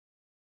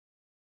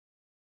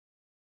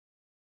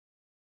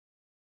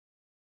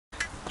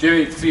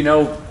Jamie,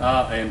 3-0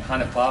 at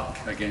Hannah Park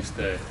against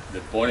the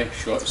Bonnie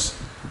Shots.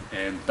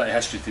 Bit of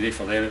history today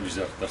for them. It was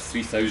their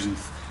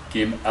 3,000th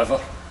game ever,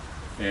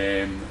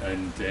 and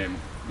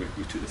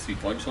we took the 3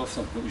 points off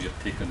them. What was your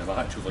take on the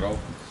match overall?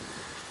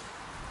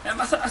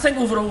 I think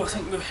overall, I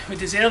think we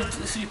deserved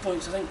the 3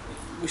 points. I think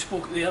we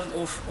spoke there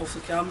off the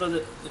camera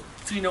that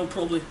 3-0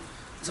 probably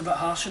is a bit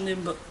harsh on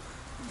them, but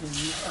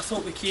I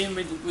thought we came,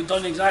 we'd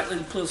done exactly,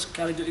 the players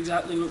carried out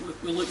exactly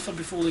what we looked for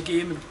before the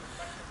game,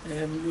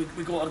 and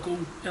we got our goal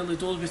early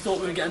doors. We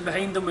thought we were getting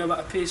behind them with a bit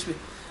of pace with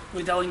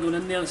Dylan going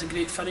in there. It's a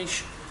great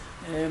finish.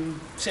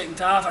 Second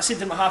half, I said to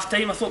them at half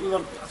time, I thought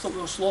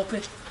we were sloppy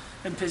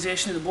in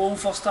possession of the ball in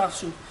first half,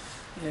 so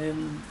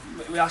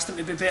we asked them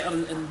to be better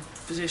in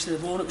possession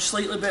of the ball, and it was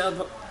slightly better,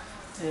 but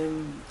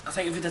I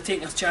think if we'd have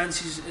taken our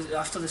chances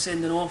after the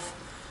sending off,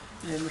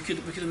 we could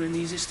have been an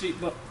easy streak,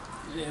 but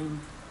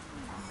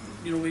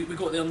you know, we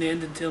got there in the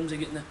end in terms of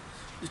getting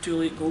the 2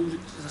 late goals.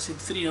 As I said,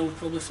 3-0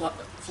 probably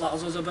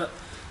flatters us a bit,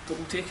 but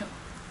we'll take it.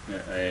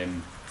 Yeah,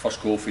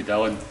 first goal for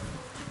Dylan.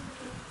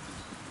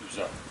 Was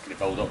that kind of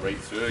build up right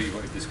through? You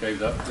want to describe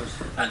that for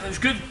us? It was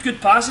good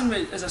passing.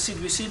 As I said,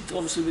 we said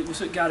obviously we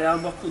thought Gary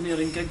Arbuckle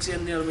there and Giggs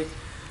in there. We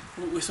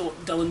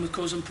thought Dylan would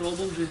cause him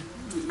problems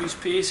with his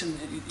pace and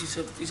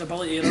his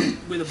ability to run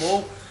with the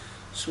ball.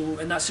 So,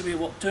 and that's the way it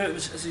worked out. It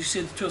was, as you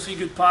said, 2 or 3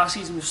 good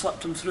passes and we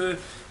slipped him through.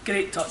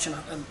 Great touch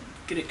and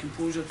great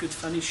composure, good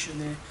finish.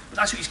 And but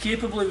that's what he's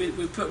capable of.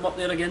 We put him up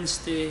there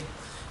against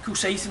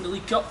Coolside in the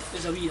League Cup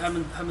as a wee him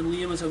and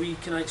Liam as a wee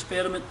kind of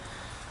experiment.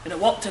 And it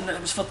worked, and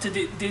it was for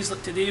days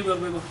like today where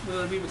we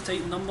were a wee bit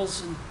tight in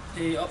numbers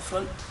and up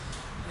front,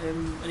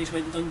 and he's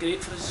went and done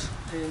great for us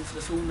for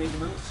the full 90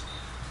 minutes.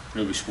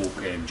 You know, we spoke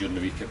during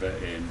the week about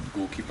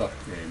goalkeeper,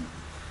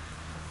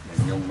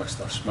 young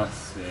Mr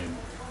Smith.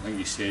 I think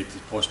he said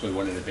he's possibly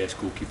one of the best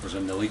goalkeepers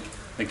in the league.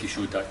 I think he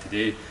showed that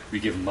today. We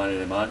gave him man of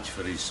the match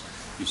for his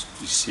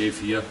save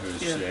here.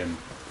 It was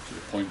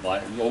point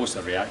blank, almost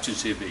a reaction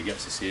save, but he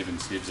gets the save and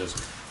saves us,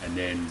 and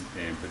then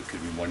but it could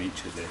have been one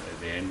each at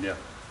the end there.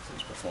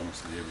 His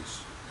performance today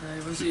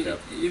was superb.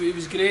 He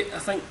was great. I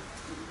think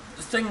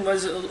the thing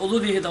was, although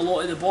they had a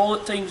lot of the ball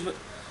at times, but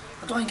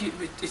I don't think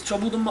it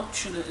troubled him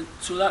much, and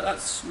so that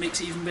makes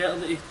it even better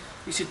that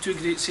he's had 2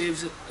 great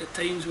saves at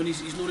times when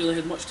he's not really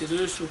had much to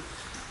do. So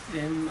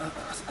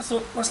I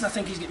thought, listen, I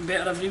think he's getting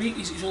better every week.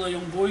 He's only a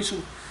young boy, so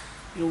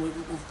you know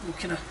we've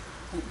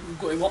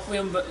got to work with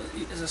him. But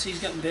as I say,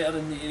 he's getting better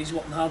and he's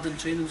working hard in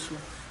training. So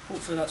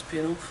hopefully that's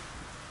paying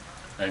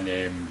off. And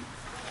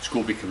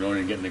Scobie coming on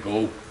and getting the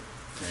goal.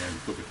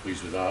 Got to be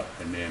pleased with that.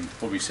 And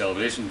probably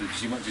celebration. Did you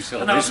see much of the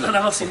celebration? I've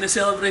never seen the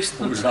celebration.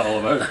 What was that all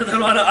about?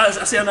 As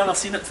I say, I've never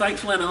seen it.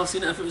 Thankfully, I've never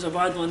seen it. If it was a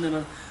bad one,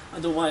 then I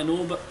don't want to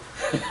know. But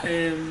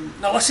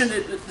now listen,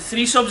 the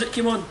 3 subs that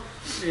came on,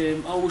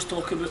 I always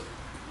talk about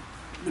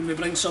when we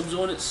bring subs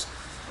on,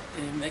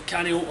 it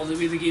can't alter the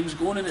way the game's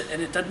going, and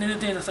it didn't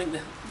today. And I think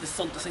the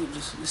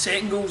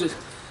second goal is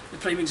the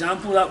prime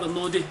example of that, where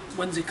Noddy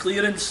wins the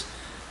clearance,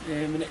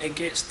 and it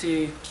gets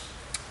to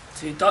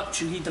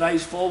Dutch, and he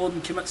drives forward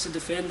and commits the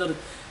defender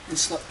and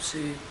slips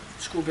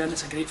Scobie in.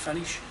 It's a great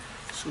finish.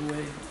 So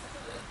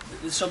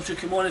the subs who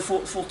come on,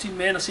 14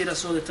 men, I say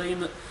this all the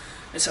time, that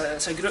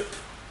it's a group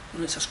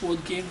and it's a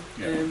squad game,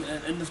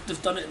 and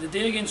they've done it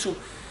today again. So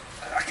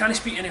I can't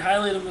speak any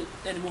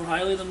more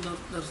highly than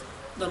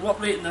their work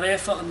rate and their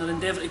effort and their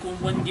endeavour to go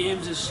and win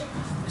games is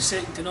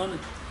second to none.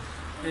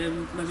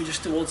 And maybe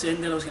just towards the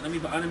end there I was getting a wee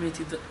bit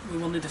animated that we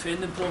weren't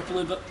defending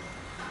properly, but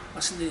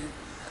listen,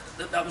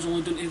 that was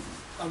only down to,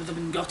 I would have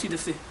been gutted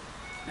if they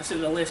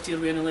would have left here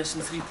with any less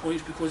than 3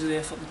 points because of the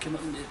effort and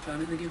commitment to the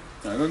plan in the game.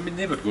 I mean,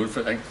 they were going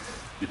for it. I think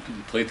they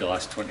played the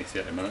last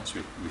 20-30 minutes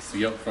with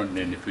 3 up front, and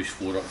then they pushed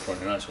 4 up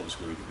front, and that's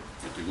obviously where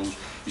we got the goals.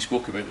 You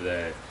spoke about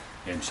the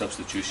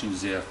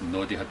substitutions there.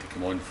 Noddy had to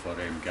come on for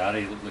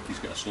Gary. It looked like he's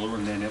got a sore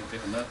one. Then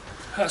update on that.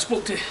 I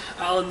spoke to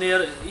Alan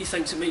there. He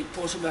thinks it might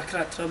possibly be a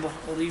cracked rib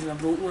or even a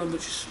broken one,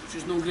 which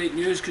is no great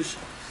news because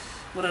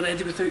we're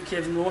already without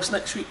Kevin Ross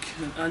next week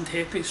and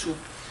Heppy. So,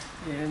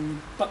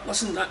 but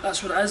listen,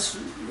 that's what it is.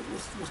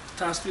 We're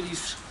tasked with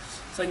these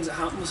things that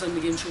happen within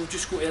the game, so we've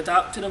just got to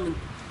adapt to them.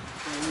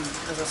 And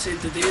as I said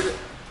today, that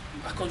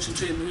I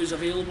concentrate on who's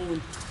available.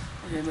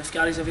 And if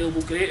Gary's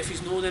available, great. If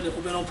he's not, then it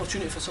will be an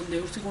opportunity for somebody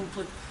else to go and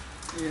play.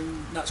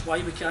 That's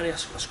why we carry a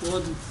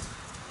squad,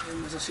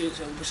 and as I say,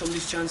 it'll be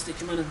somebody's chance to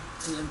come in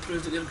and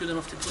prove that they're good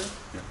enough to play.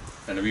 Yeah.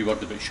 And a wee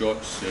word about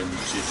Shots. You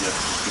said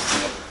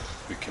there,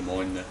 we come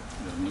on, that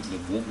there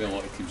won't be a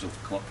lot of teams that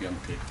will come up here and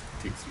take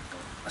 3 points.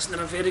 Listen,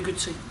 they're a very good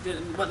side.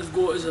 What they've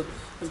got is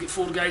they've got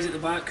 4 guys at the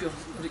back who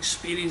are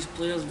experienced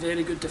players,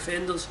 very good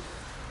defenders,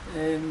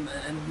 and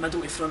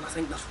middle to front. I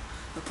think they're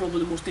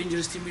probably the most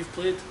dangerous team we've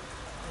played.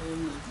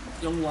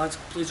 Young lad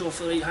plays off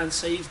the right hand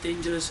side,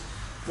 dangerous.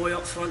 Boy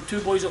up front,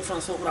 2 boys up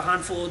front I thought were a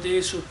handful of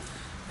days, so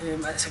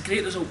it's a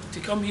great result.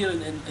 To come here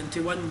and to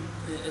win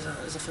is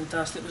a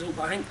fantastic result,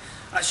 but I think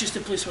that's just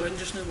the place we're in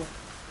just now.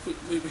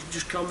 We can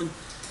just come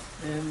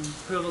and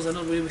whoever's in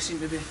our way, we seem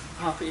to be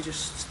happy to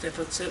just step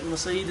them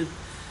aside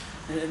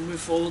and move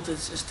forward.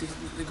 Is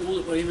the goal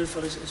that we're aiming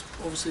for is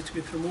obviously to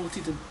be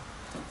promoted,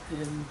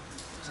 and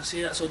as I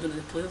say, that's all down to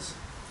the players.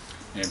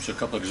 So a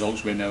couple of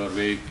results went our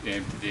way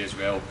today as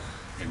well.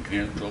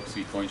 Greenock dropped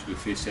 3 points. We'll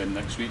face them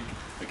next week.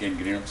 Again,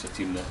 Greenock's a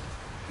team that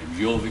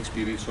you'll have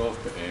experience of,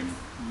 but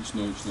it's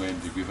no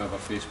end that we've ever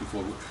faced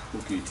before.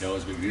 What can you tell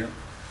us about Greenock?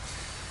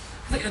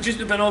 I think they're just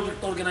been an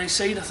organised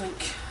side. I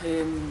think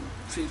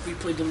we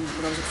played them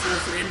when I was at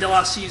Forth at the end of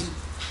last season.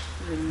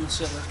 They're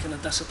certainly a kind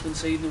of disciplined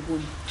side. They're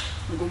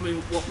going to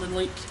be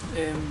workmanlike.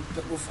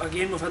 But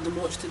we've had them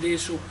watch today,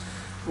 so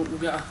we'll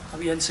get a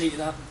wee insight of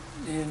that.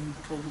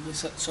 Probably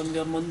Sunday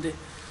or Monday,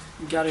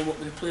 and Gary work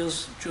with the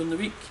players during the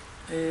week,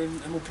 and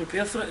we'll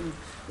prepare for it. And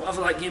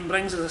whatever that game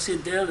brings, as I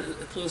said there,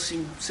 the players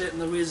seem set in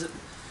their ways that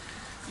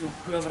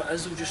whoever it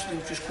is, they'll just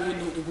go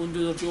and they'll go and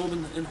do their job,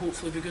 and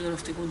hopefully be good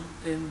enough to go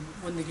and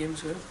win the game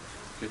as well.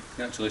 Okay.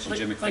 Congratulations,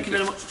 Jimmy. Thank you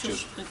very much.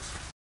 Cheers.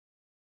 Thanks.